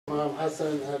Imam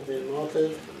Hassan had been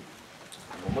martyred,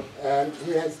 and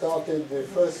he had started the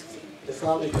first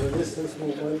Islamic resistance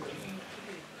movement,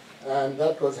 and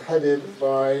that was headed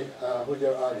by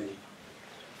Hujjar Ali.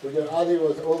 Hujjar Ali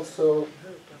was also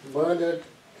murdered.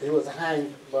 He was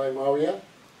hanged by Muawiyah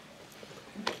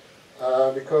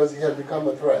because he had become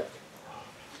a threat.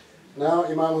 Now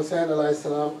Imam Hussein alayhi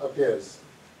salam appears.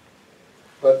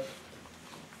 But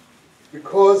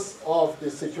because of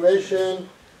the situation,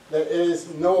 there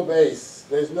is no base.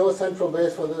 There is no central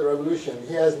base for the revolution.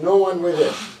 He has no one with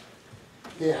him.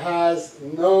 He has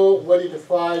nobody to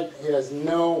fight. He has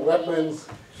no weapons.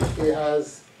 He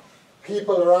has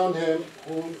people around him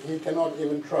whom he cannot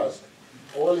even trust.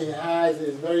 All he has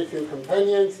is very few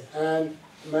companions and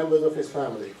members of his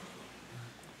family.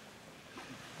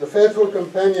 The faithful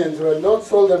companions who had not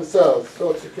sold themselves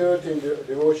sought security and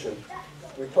devotion.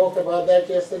 We talked about that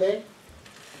yesterday,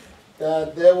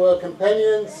 that there were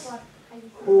companions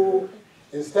who,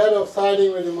 instead of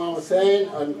siding with Imam Hussein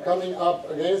and coming up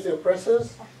against the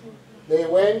oppressors, they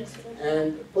went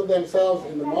and put themselves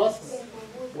in the mosques,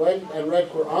 went and read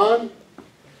Quran,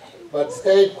 but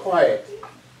stayed quiet.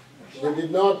 They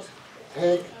did not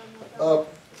take up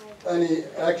any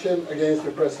action against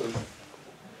oppressors.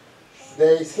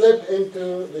 They slipped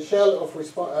into the shell of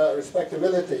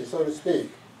respectability, so to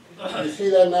speak. You see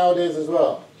that nowadays as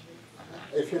well.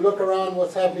 If you look around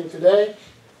what's happening today,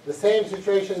 the same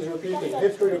situation is repeating.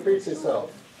 History repeats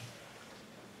itself.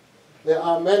 There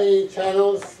are many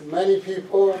channels, many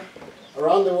people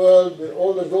around the world, with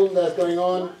all the zulm that's going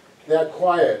on, they are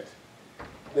quiet.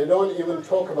 They don't even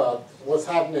talk about what's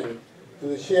happening to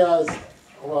the Shias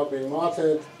who are being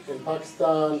martyred in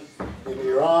Pakistan, in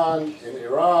Iran, in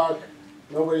Iraq.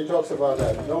 Nobody talks about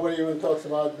that. Nobody even talks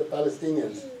about the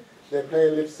Palestinians. They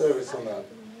play lip service on that.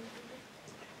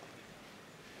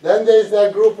 Then there's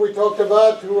that group we talked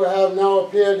about who have now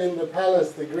appeared in the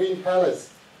palace, the Green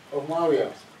Palace of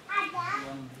Muawiyah.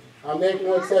 I make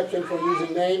no exception for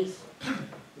using names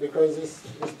because it's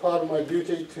part of my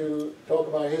duty to talk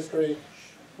about history.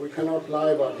 We cannot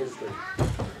lie about history.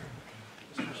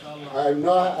 I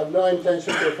have no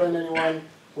intention to offend anyone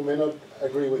who may not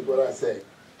agree with what I say.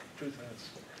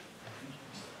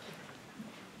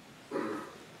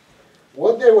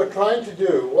 What they were trying to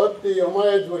do, what the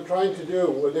Umayyads were trying to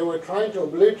do, they were trying to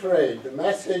obliterate the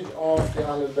message of the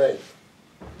Ahlul Bayt.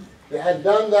 They had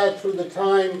done that through the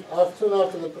time, soon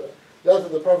after the death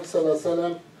of the Prophet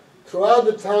ﷺ. Throughout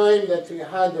the time that we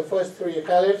had the first three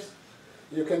caliphs,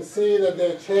 you can see that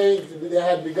they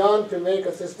had begun to make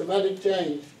a systematic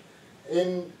change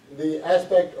in the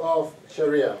aspect of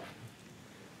Sharia,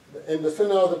 in the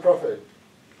Sunnah of the Prophet.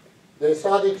 They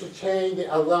started to change the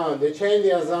adhan. They changed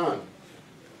the azan.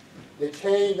 They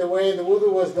changed the way the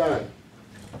wudu was done.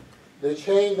 They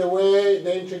changed the way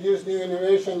they introduced new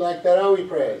innovation like Taraweeh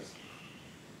prayers.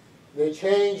 They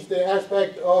changed the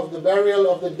aspect of the burial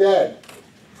of the dead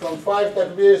from 5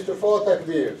 takbirs to 4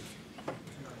 takbirs.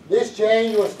 This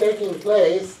change was taking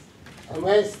place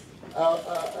amidst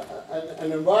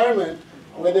an environment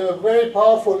where they were very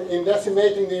powerful in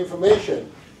decimating the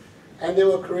information, and they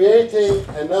were creating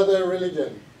another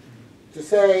religion to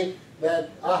say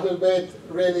that Ahlul Bayt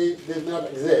really did not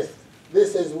exist.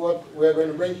 This is what we're going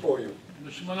to bring for you.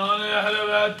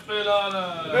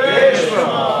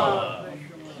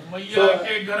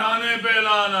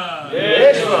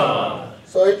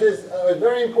 So it is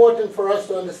very important for us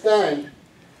to understand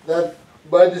that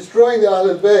by destroying the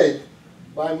Ahlul Bayt,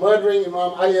 by murdering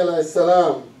Imam Ali alayhi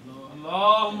salam,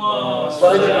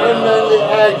 by the unmanly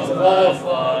act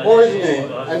of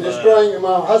poisoning and destroying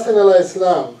Imam Hassan alayhi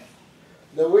salam,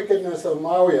 the wickedness of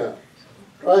Muawiyah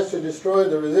tries to destroy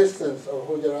the resistance of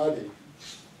Hujjar Ali.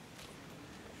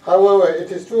 However,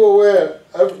 it's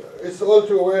all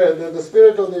too aware that the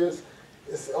spirit of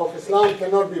Islam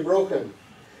cannot be broken.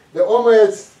 The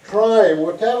Umayyads try,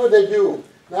 whatever they do,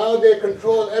 now they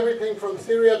control everything from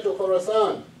Syria to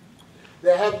Khorasan.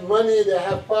 They have money, they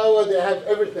have power, they have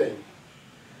everything.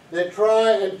 They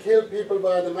try and kill people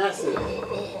by the masses,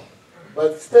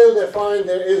 but still they find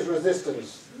there is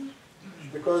resistance,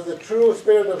 because the true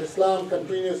spirit of Islam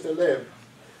continues to live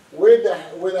with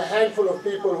a handful of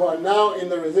people who are now in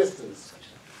the resistance.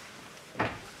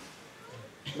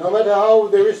 No matter how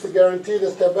they wish to guarantee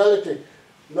the stability,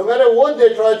 no matter what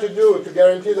they try to do to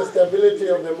guarantee the stability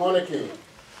of their monarchy,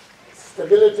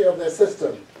 stability of their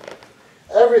system,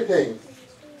 everything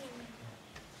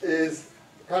is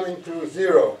coming to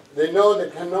zero. They know they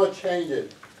cannot change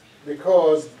it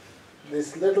because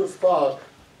this little spark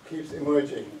keeps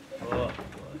emerging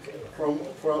from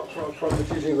the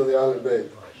teachings of the Ahlul Bayt.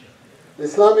 The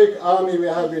Islamic army may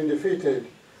have been defeated,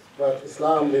 but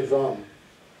Islam lives on.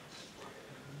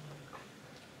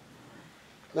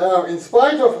 Now, in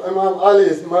spite of Imam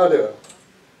Ali's murder,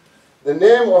 the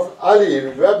name of Ali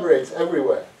reverberates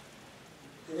everywhere.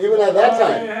 Even at that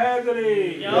time.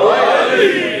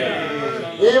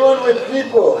 Even with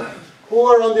people who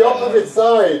were on the opposite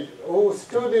side, who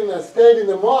stayed in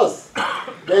the mosque,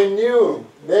 they knew,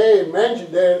 they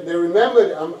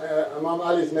remembered Imam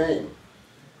Ali's name.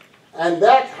 And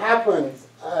that happens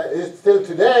still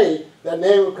today, that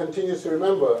name continues to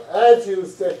remember. As you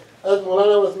said, as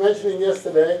Maulana was mentioning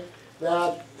yesterday,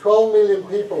 that 12 million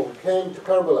people came to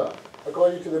Karbala,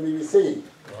 according to the BBC.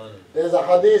 There's a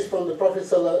hadith from the Prophet,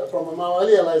 from Imam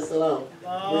Ali alayhi salam,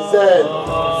 who said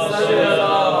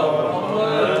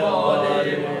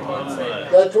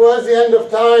that towards the end of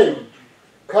time,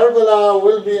 Karbala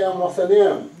will be a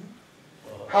mausoleum,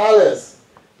 palace,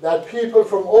 that people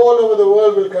from all over the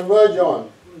world will converge on.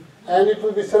 And it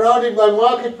will be surrounded by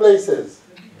marketplaces.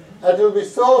 And it will be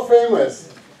so famous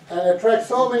and attract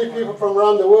so many people from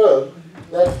around the world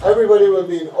that everybody will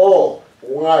be in awe.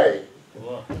 Why?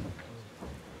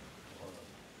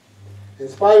 In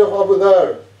spite of Abu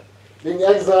Dhar being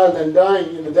exiled and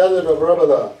dying in the desert of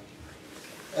Rabada,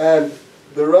 and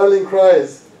the rallying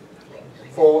cries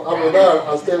for Abu Dhar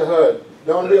are still heard.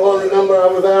 Don't we all remember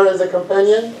Abu Dhar as a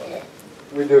companion?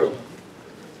 We do.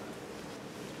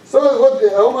 So what the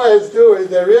Umayyads do is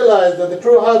they realize that the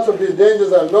true hearts of these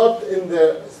dangers are not in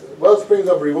the well springs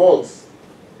of revolts.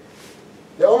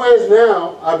 The Umayyads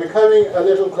now are becoming a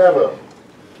little clever.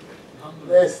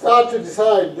 They decide to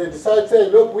say,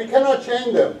 look, we cannot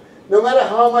change them. No matter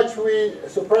how much we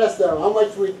suppress them, how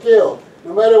much we kill,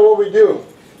 no matter what we do.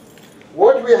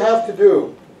 What we have to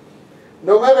do,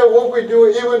 no matter what we do,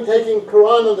 even taking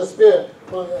Quran on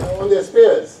their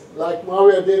spears, like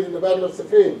Muawiyah did in the Battle of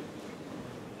Siffin,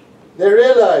 they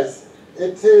realize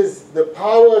it is the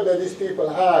power that these people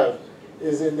have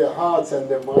is in their hearts and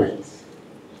their minds.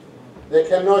 They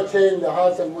cannot change the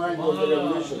hearts and minds of the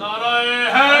revolution. And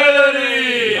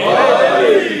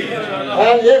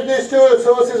if these two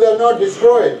sources are not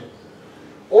destroyed,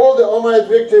 all the Umayyad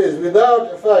victories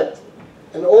without effect,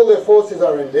 and all their forces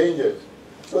are endangered.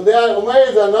 So the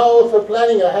Umayyads are now also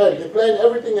planning ahead. They plan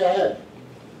everything ahead.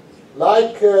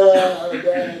 Like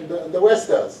the West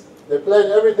does. They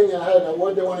plan everything ahead of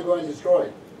what they want to go and destroy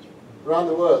around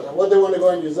the world, and what they want to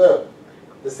go and usurp.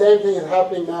 The same thing is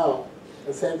happening now.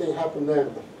 The same thing happened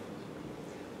then.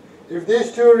 If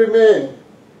these two remain,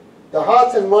 the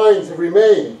hearts and minds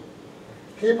remain,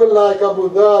 people like Abu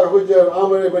Dhar, Hujjar,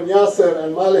 Amr ibn Yasir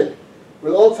and Malik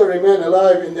will also remain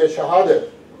alive in their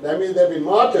shahadat. That means they've been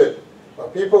martyred,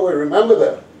 but people will remember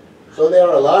them, so they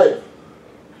are alive.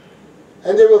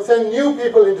 And they will send new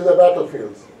people into the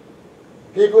battlefields.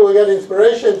 People will get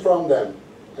inspiration from them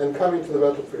and come into the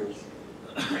battlefields.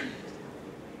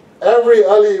 Every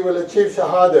Ali will achieve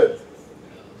shahadat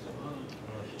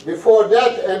before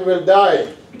death and will die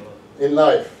in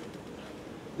life.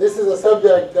 This is a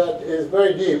subject that is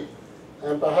very deep,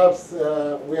 and perhaps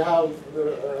we'll have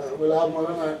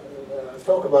Maulana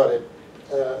talk about it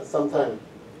sometime,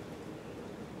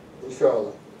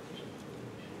 inshallah.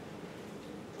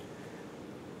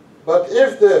 But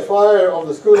if the fire of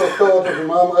the school of thought of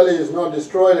Imam Ali is not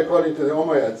destroyed according to the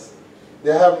Umayyads,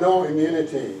 they have no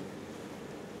immunity.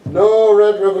 No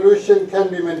red revolution can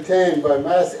be maintained by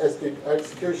mass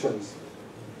executions.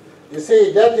 You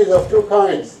see, death is of two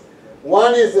kinds.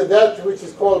 One is the death which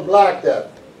is called black death,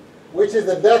 which is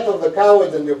the death of the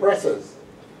cowards and the oppressors.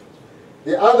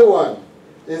 The other one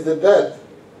is the death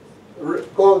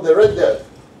called the red death,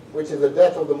 which is the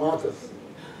death of the martyrs.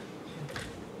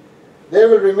 They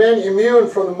will remain immune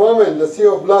from the moment the sea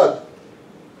of blood,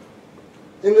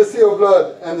 in the sea of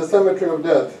blood and the cemetery of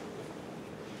death.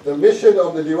 The mission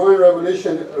of the divine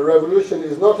revolution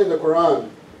is not in the Quran.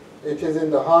 It is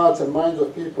in the hearts and minds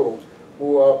of people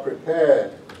who are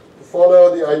prepared to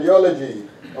follow the ideology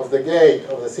of the gate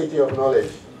of the city of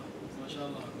knowledge.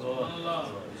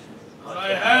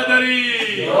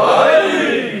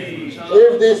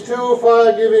 If these two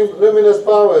fire-giving luminous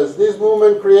powers, these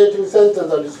movement-creating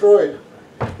centers are destroyed,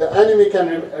 the enemy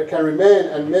can remain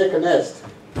and make a nest.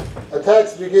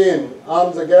 Attacks begin,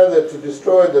 arms are gathered to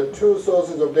destroy the two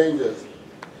sources of dangers,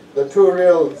 the two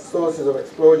real sources of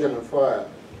explosion and fire,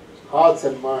 hearts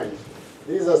and minds.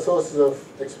 These are sources of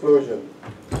explosion.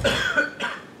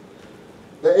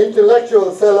 The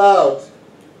intellectuals sell out,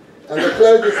 and the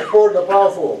clergy support the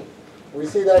powerful. We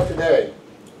see that today.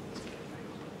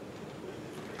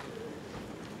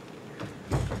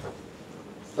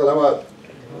 Salamat.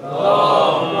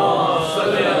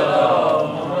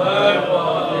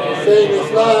 Saying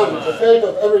Islam, the fate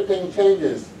of everything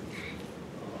changes.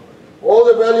 All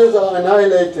the values are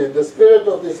annihilated. The spirit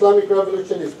of the Islamic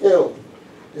revolution is killed.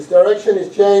 its direction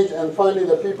is changed, and finally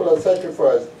the people are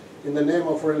sacrificed in the name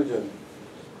of religion.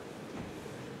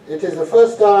 It is the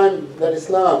first time that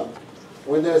Islam,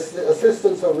 with the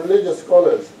assistance of religious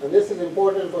scholars, and this is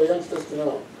important for youngsters to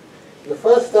know, the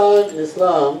first time in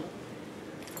Islam,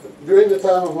 during the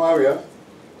time of Muawiyah,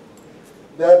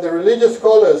 that the religious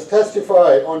scholars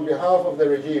testify on behalf of the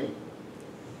regime,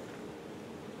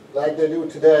 like they do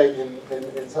today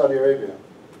in Saudi Arabia.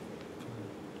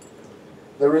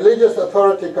 The religious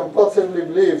authority compulsively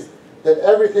believes that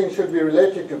everything should be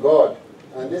related to God,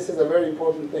 and this is a very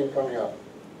important thing coming up.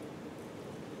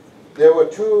 There were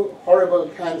two horrible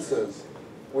cancers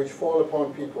which fall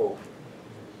upon people,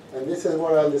 and this is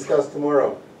what I'll discuss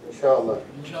tomorrow, inshallah.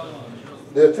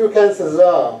 The two cancers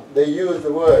are, they use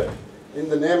the word in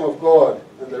the name of God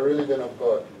and the religion of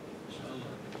God.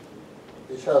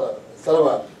 Inshallah.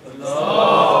 Salawat.